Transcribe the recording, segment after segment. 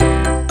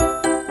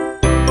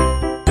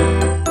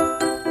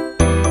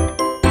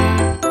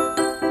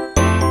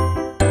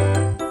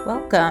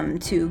Welcome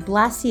to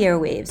Blast the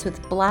Airwaves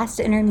with Blast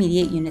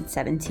Intermediate Unit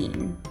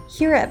 17.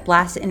 Here at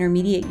Blast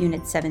Intermediate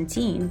Unit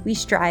 17, we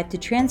strive to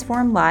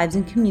transform lives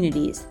and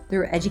communities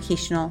through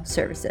educational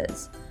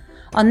services.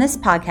 On this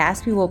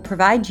podcast, we will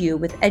provide you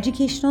with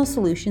educational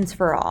solutions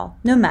for all,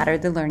 no matter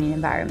the learning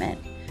environment.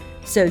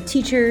 So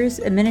teachers,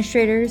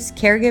 administrators,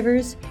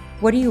 caregivers,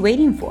 what are you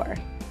waiting for?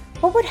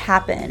 What would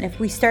happen if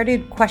we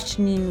started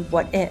questioning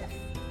what if?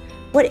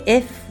 What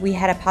if we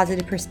had a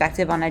positive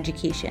perspective on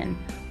education?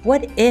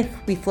 What if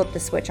we flipped the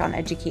switch on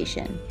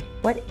education?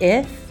 What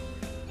if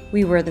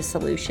we were the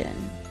solution?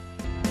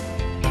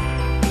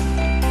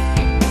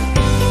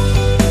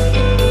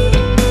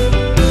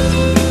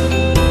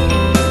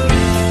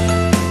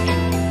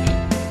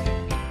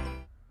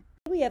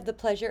 We have the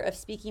pleasure of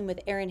speaking with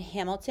Erin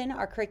Hamilton,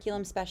 our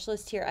curriculum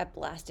specialist here at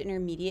Blast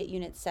Intermediate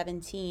Unit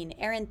 17.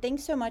 Erin,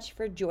 thanks so much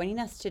for joining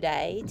us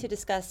today to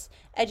discuss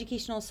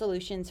educational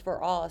solutions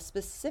for all.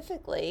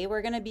 Specifically,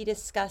 we're going to be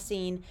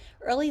discussing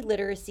early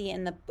literacy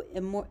and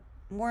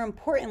more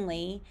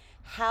importantly,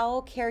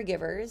 how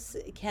caregivers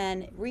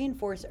can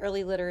reinforce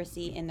early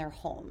literacy in their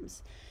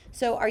homes.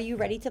 So are you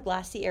ready to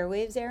blast the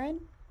airwaves,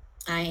 Erin?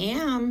 I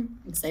am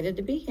excited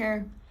to be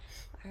here.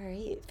 All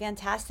right,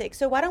 fantastic.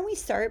 So why don't we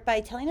start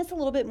by telling us a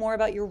little bit more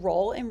about your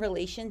role in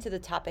relation to the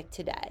topic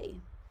today?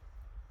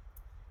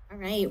 All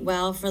right.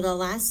 Well, for the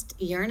last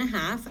year and a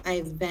half,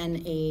 I've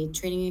been a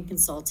training and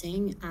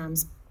consulting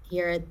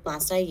here at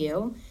Blast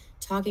IU,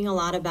 talking a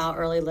lot about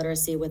early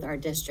literacy with our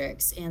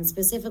districts and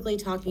specifically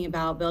talking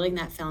about building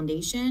that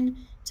foundation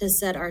to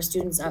set our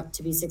students up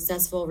to be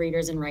successful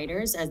readers and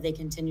writers as they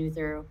continue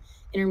through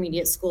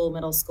intermediate school,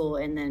 middle school,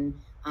 and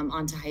then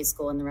onto high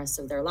school and the rest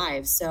of their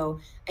lives.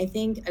 So I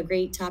think a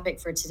great topic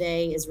for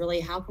today is really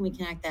how can we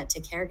connect that to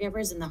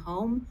caregivers in the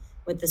home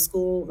with the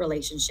school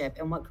relationship,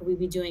 and what could we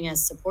be doing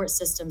as support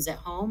systems at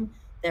home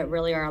that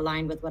really are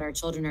aligned with what our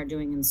children are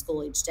doing in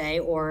school each day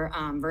or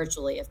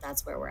virtually if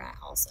that's where we're at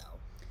also.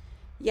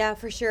 Yeah,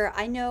 for sure.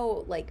 I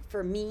know, like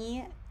for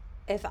me,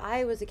 if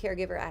I was a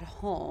caregiver at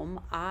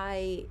home,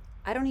 I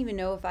don't even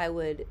know if I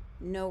would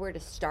know where to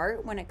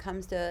start when it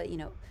comes to,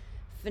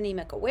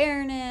 phonemic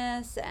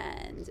awareness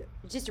and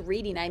just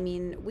reading. I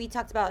mean, we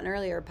talked about in an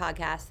earlier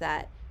podcast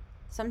that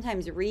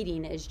sometimes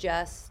reading is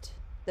just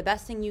the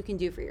best thing you can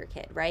do for your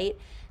kid, right?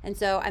 And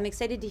so I'm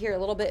excited to hear a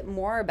little bit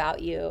more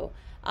about you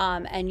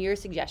and your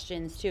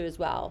suggestions too as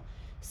well.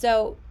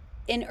 So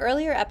in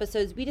earlier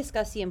episodes, we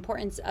discussed the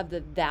importance of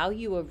the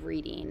value of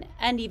reading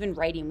and even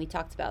writing, we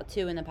talked about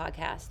too in the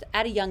podcast,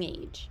 at a young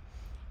age.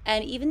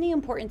 And even the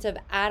importance of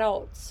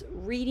adults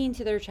reading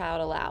to their child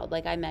aloud,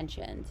 like I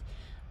mentioned.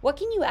 What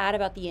can you add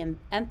about the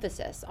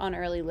emphasis on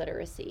early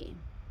literacy?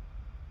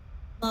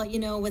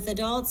 Well, with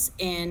adults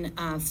and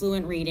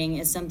fluent reading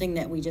is something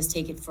that we just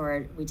take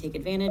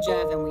advantage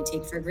of and we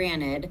take for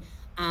granted.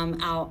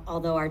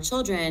 Although our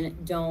children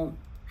don't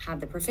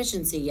have the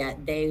proficiency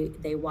yet,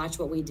 they watch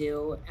what we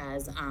do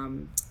as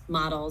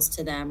models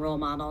to them, role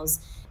models,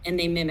 and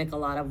they mimic a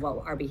lot of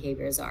what our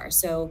behaviors are.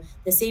 So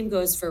the same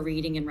goes for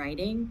reading and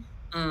writing.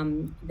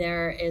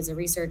 There is a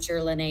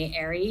researcher, Lene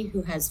Airy,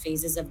 who has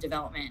phases of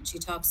development. She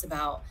talks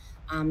about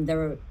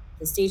the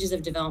stages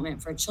of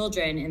development for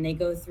children, and they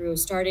go through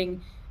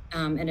starting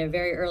at a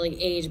very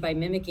early age by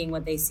mimicking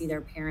what they see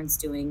their parents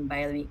doing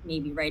by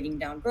maybe writing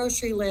down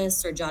grocery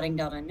lists or jotting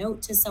down a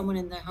note to someone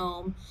in the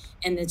home,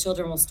 and the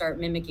children will start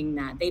mimicking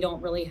that. They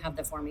don't really have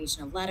the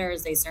formation of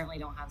letters. They certainly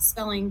don't have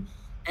spelling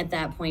at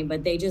that point,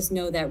 but they just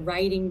know that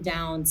writing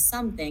down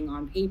something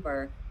on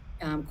paper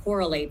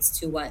correlates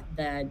to what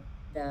the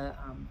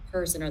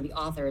person or the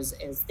author is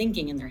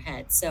thinking in their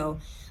head. So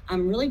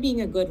really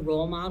being a good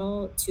role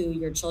model to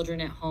your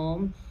children at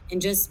home and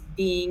just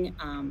being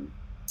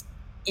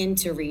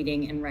into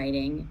reading and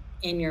writing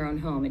in your own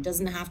home. It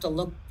doesn't have to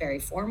look very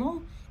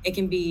formal. It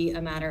can be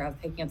a matter of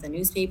picking up the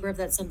newspaper if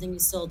that's something you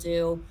still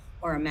do,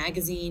 or a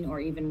magazine, or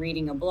even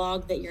reading a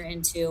blog that you're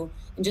into,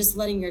 and just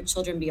letting your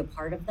children be a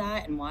part of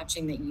that and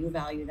watching that you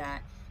value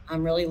that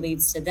really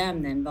leads to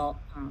them then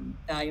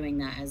valuing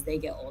that as they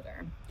get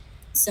older.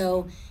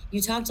 So you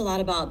talked a lot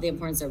about the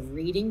importance of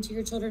reading to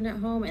your children at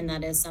home, and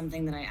that is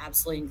something that I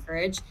absolutely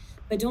encourage.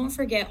 But don't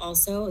forget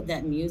also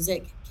that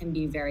music can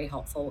be very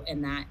helpful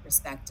in that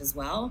respect as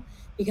well,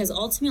 because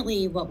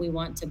ultimately what we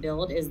want to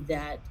build is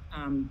that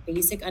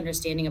basic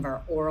understanding of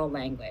our oral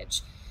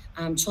language.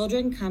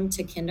 Children come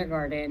to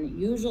kindergarten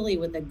usually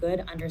with a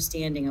good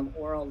understanding of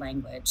oral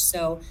language.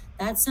 So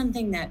that's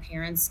something that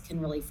parents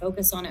can really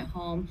focus on at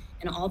home.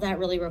 And all that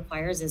really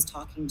requires is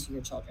talking to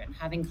your children,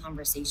 having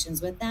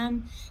conversations with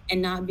them,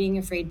 and not being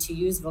afraid to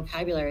use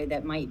vocabulary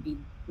that might be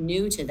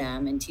new to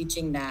them and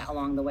teaching that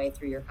along the way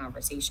through your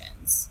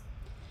conversations.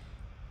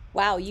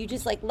 Wow, you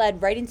just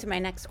led right into my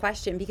next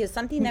question, because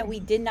something that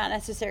we did not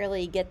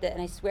necessarily get and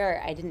I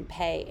swear I didn't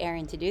pay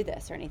Erin to do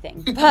this or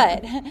anything,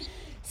 but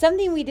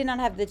something we did not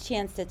have the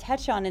chance to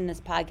touch on in this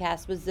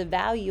podcast was the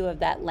value of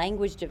that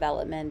language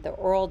development, the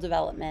oral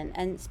development,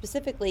 and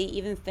specifically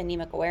even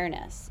phonemic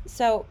awareness.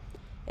 So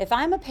if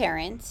I'm a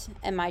parent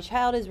and my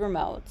child is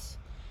remote,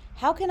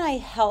 how can I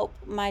help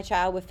my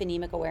child with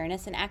phonemic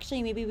awareness? And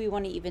actually, maybe we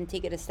want to even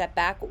take it a step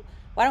back.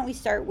 Why don't we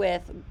start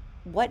with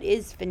what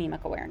is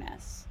phonemic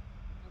awareness?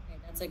 Okay,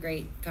 that's a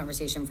great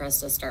conversation for us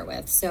to start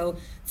with. So,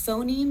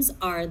 phonemes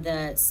are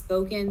the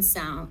spoken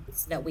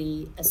sounds that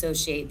we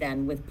associate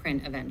then with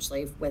print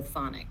eventually with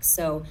phonics.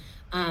 So,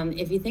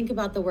 if you think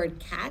about the word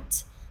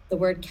cat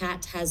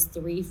has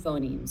three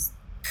phonemes: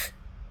 k,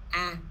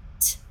 a,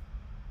 t.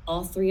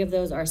 All three of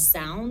those are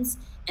sounds.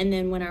 And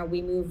then when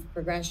we move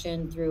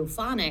progression through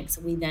phonics,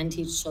 we then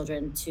teach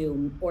children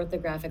to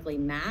orthographically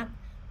map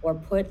or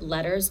put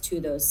letters to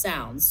those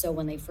sounds. So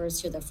when they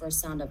first hear the first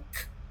sound of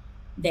k,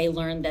 they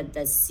learn that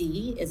the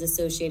C is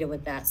associated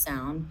with that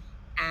sound.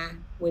 A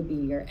would be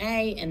your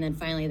A. And then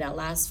finally, that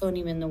last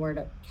phoneme in the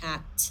word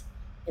cat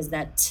is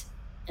that T,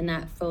 and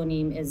that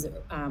phoneme is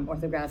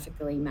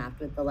orthographically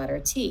mapped with the letter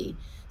T.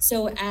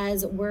 So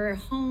as we're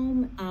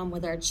home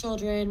with our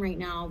children right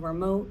now,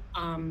 remote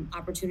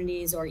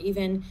opportunities, or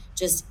even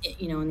just,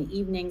 in the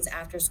evenings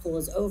after school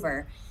is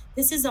over,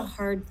 this is a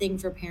hard thing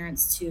for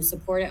parents to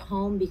support at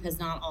home because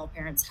not all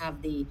parents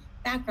have the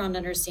background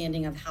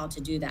understanding of how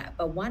to do that.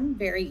 But one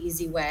very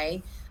easy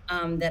way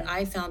that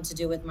I found to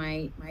do with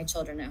my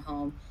children at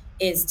home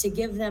is to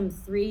give them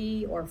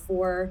 3 or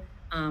 4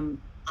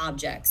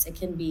 objects. It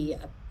can be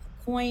a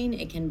coin,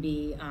 it can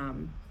be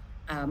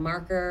a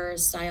marker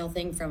style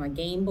thing from a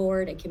game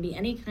board, it can be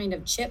any kind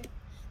of chip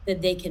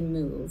that they can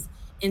move.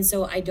 And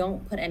so I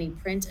don't put any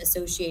print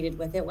associated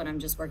with it when I'm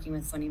just working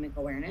with phonemic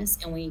awareness.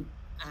 And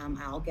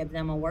I'll give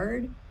them a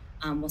word.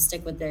 We'll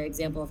stick with the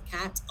example of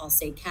cat. I'll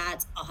say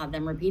cat. I'll have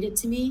them repeat it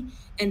to me.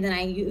 And then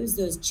I use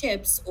those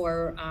chips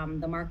or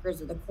the markers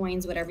or the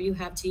coins, whatever you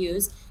have to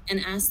use, and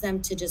ask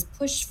them to just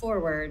push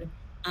forward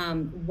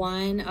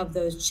one of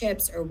those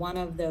chips or one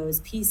of those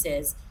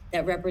pieces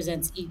that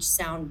represents each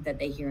sound that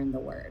they hear in the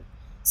word.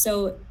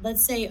 So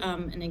let's say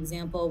an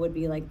example would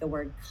be like the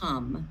word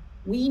come.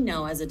 We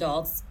know as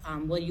adults,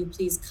 will you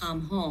please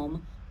come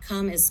home?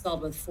 Come is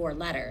spelled with 4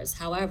 letters.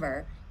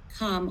 However,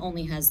 come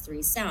only has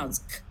 3 sounds.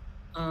 K,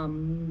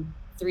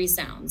 3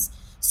 sounds.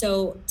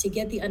 So to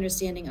get the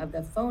understanding of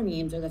the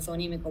phonemes or the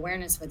phonemic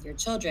awareness with your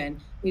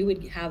children, we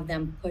would have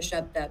them push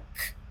up the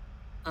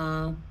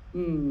k,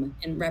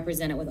 and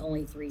represent it with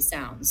only 3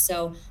 sounds.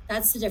 So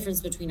that's the difference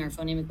between our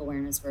phonemic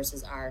awareness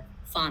versus our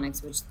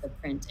phonics, which the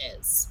print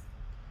is.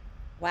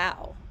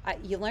 Wow.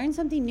 You learn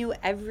something new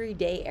every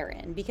day,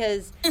 Erin,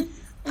 because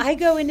I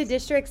go into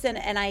districts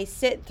and I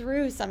sit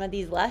through some of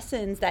these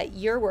lessons that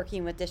you're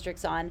working with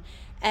districts on.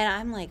 And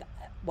I'm like,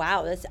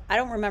 wow, I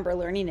don't remember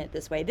learning it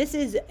this way.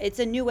 It's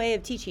a new way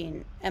of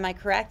teaching. Am I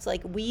correct?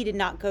 Like, we did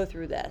not go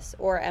through this,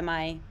 or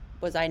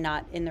was I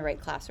not in the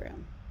right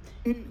classroom?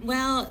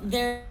 Well,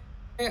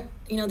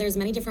 there's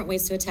many different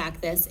ways to attack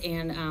this,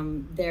 and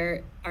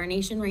our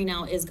nation right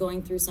now is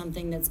going through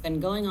something that's been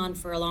going on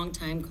for a long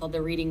time called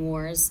the reading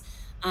wars,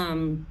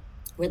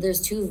 where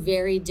there's 2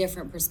 very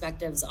different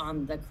perspectives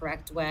on the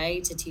correct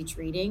way to teach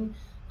reading.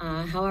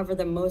 However,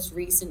 the most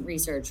recent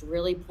research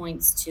really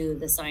points to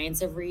the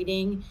science of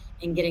reading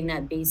and getting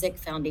that basic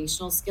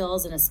foundational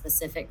skills in a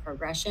specific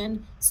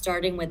progression,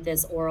 starting with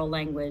this oral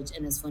language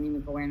and this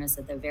phonemic awareness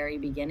at the very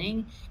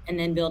beginning, and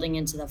then building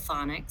into the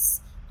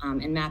phonics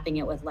and mapping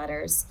it with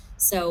letters.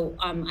 So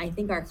I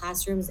think our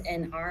classrooms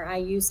in our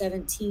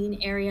IU-17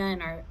 area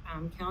and our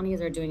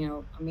counties are doing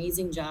an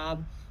amazing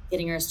job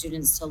getting our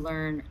students to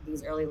learn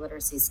these early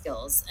literacy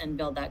skills and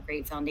build that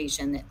great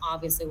foundation that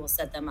obviously will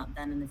set them up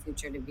then in the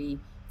future to be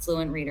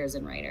fluent readers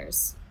and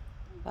writers.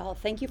 Well,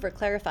 thank you for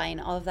clarifying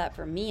all of that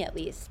for me, at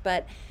least.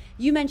 But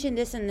you mentioned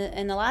this in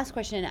the last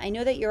question. I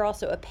know that you're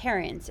also a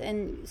parent.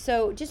 And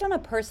so just on a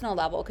personal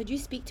level, could you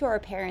speak to our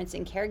parents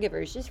and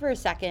caregivers just for a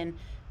second,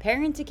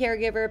 parent to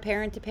caregiver,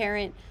 parent to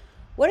parent?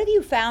 What have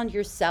you found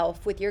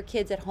yourself with your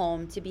kids at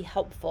home to be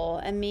helpful?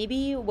 And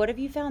maybe what have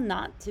you found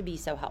not to be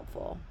so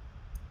helpful?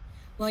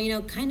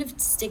 Well, kind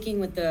of sticking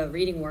with the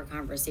reading war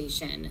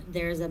conversation,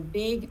 there's a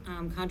big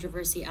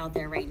controversy out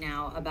there right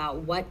now about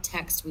what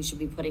text we should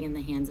be putting in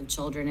the hands of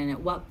children and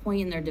at what point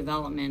in their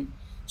development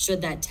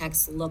should that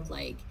text look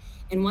like.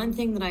 And one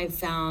thing that I've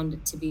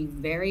found to be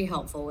very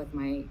helpful with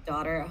my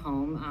daughter at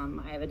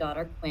home, I have a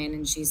daughter, Quinn,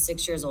 and she's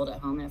 6 years old at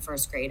home and a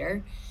first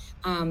grader.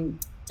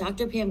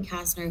 Dr. Pam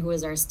Kastner, who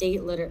is our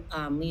state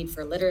lead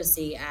for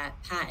literacy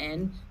at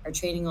Patton, our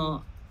training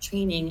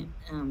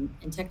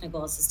and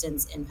technical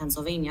assistance in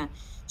Pennsylvania,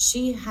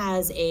 she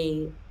has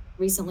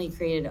recently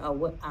created a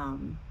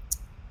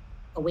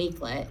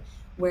Wakelet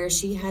where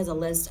she has a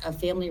list of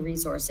family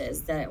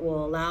resources that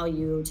will allow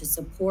you to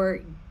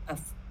support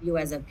you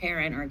as a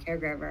parent or a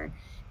caregiver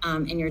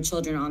and your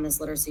children on this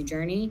literacy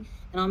journey.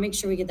 And I'll make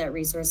sure we get that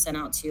resource sent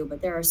out to you.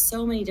 But there are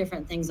so many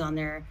different things on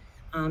there,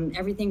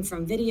 everything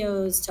from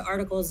videos to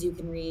articles you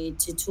can read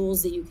to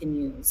tools that you can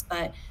use.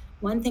 But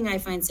one thing I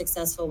find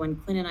successful when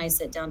Quinn and I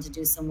sit down to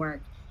do some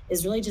work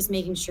is really just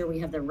making sure we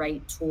have the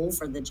right tool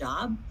for the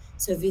job.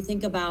 So if you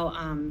think about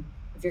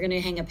if you're going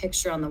to hang a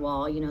picture on the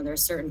wall, there are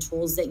certain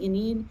tools that you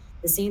need.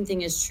 The same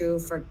thing is true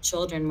for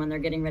children when they're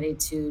getting ready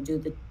to do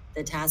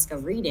the task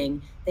of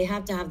reading. They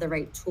have to have the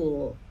right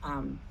tool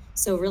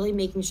So really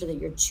making sure that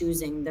you're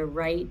choosing the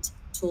right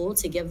tool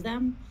to give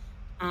them.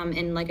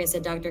 And like I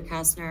said, Dr.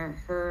 Kastner,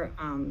 her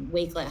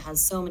Wakelet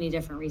has so many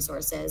different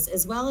resources,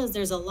 as well as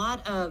there's a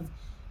lot of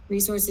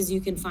resources you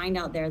can find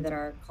out there that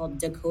are called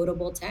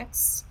decodable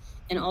texts.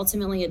 And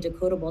ultimately, a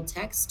decodable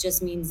text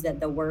just means that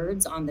the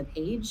words on the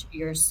page,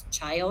 your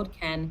child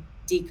can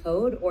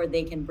decode or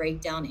they can break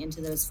down into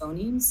those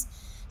phonemes.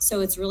 So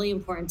it's really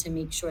important to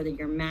make sure that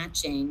you're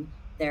matching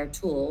their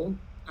tool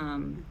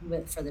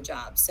for the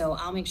job. So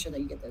I'll make sure that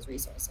you get those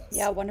resources.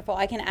 Yeah, wonderful.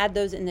 I can add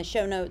those in the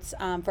show notes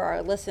for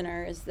our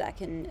listeners that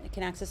can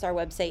access our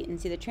website and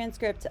see the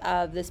transcript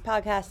of this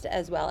podcast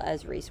as well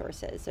as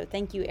resources. So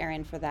thank you,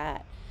 Erin, for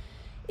that.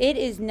 It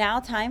is now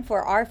time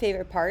for our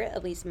favorite part,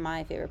 at least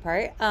my favorite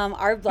part,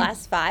 our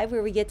Blast 5,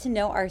 where we get to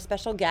know our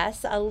special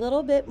guests a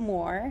little bit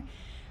more.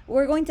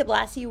 We're going to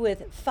blast you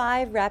with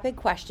 5 rapid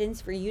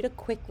questions for you to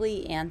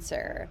quickly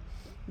answer.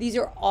 These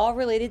are all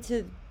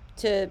related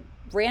to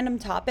random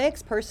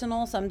topics,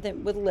 personal,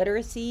 something with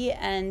literacy,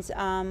 and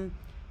I'm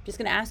just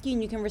going to ask you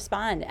and you can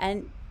respond.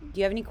 And do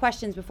you have any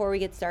questions before we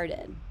get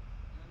started?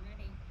 I'm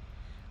ready.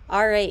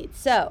 All right.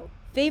 So,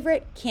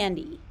 favorite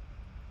candy?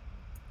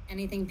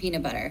 Anything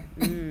peanut butter.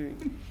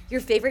 Your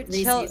favorite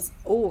Reese's.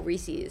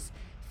 Reese's.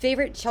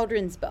 Favorite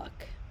children's book?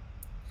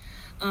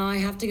 I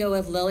have to go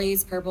with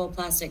Lily's Purple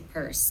Plastic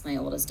Purse. My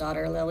oldest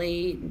daughter,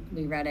 Lily,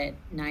 we read it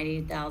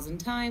 90,000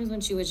 times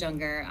when she was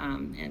younger,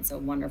 and it's a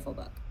wonderful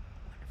book.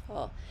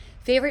 Wonderful.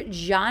 Favorite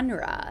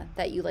genre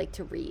that you like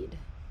to read?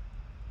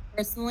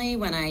 Personally,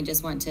 when I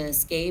just want to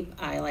escape,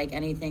 I like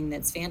anything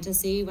that's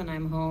fantasy. When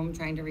I'm home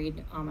trying to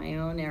read on my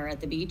own or at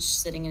the beach,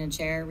 sitting in a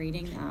chair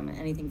reading,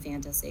 anything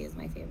fantasy is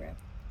my favorite.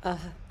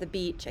 The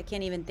beach. I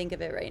can't even think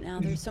of it right now.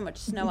 There's so much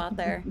snow out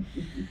there.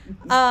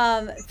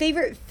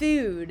 Favorite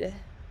food?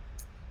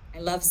 I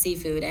love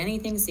seafood,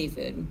 anything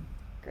seafood.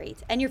 Great.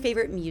 And your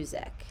favorite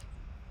music?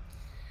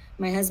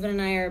 My husband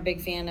and I are a big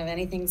fan of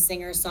anything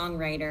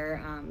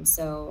singer-songwriter,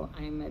 so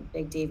I'm a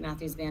big Dave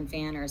Matthews Band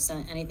fan or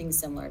anything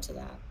similar to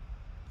that.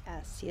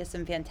 Yes, he has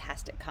some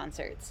fantastic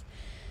concerts.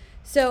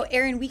 So,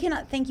 Erin, we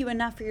cannot thank you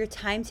enough for your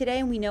time today,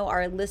 and we know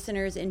our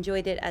listeners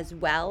enjoyed it as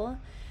well.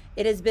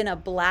 It has been a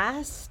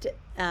blast,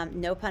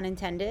 no pun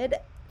intended.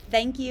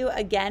 Thank you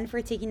again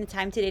for taking the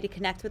time today to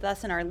connect with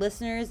us and our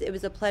listeners. It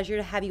was a pleasure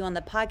to have you on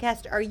the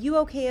podcast. Are you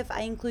okay if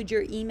I include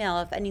your email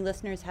if any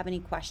listeners have any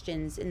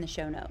questions in the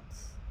show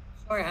notes?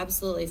 Sure,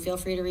 absolutely. Feel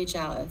free to reach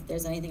out if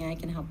there's anything I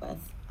can help with.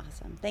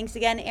 Awesome. Thanks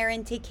again,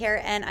 Erin. Take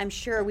care, and I'm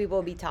sure we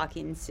will be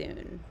talking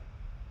soon.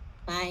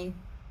 Bye.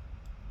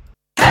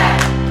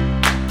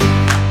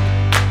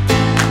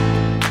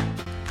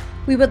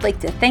 We would like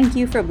to thank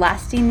you for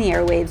blasting the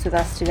airwaves with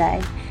us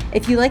today.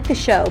 If you like the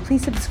show,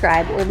 please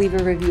subscribe or leave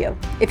a review.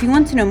 If you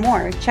want to know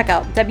more, check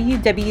out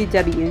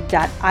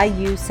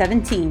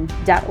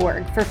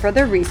www.iu17.org for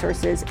further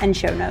resources and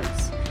show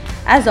notes.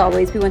 As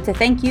always, we want to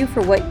thank you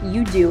for what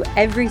you do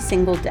every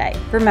single day.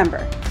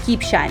 Remember, keep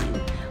shining.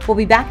 We'll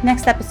be back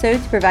next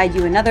episode to provide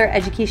you another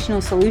educational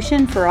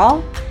solution for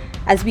all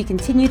as we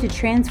continue to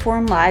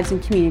transform lives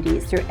and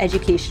communities through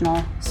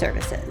educational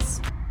services.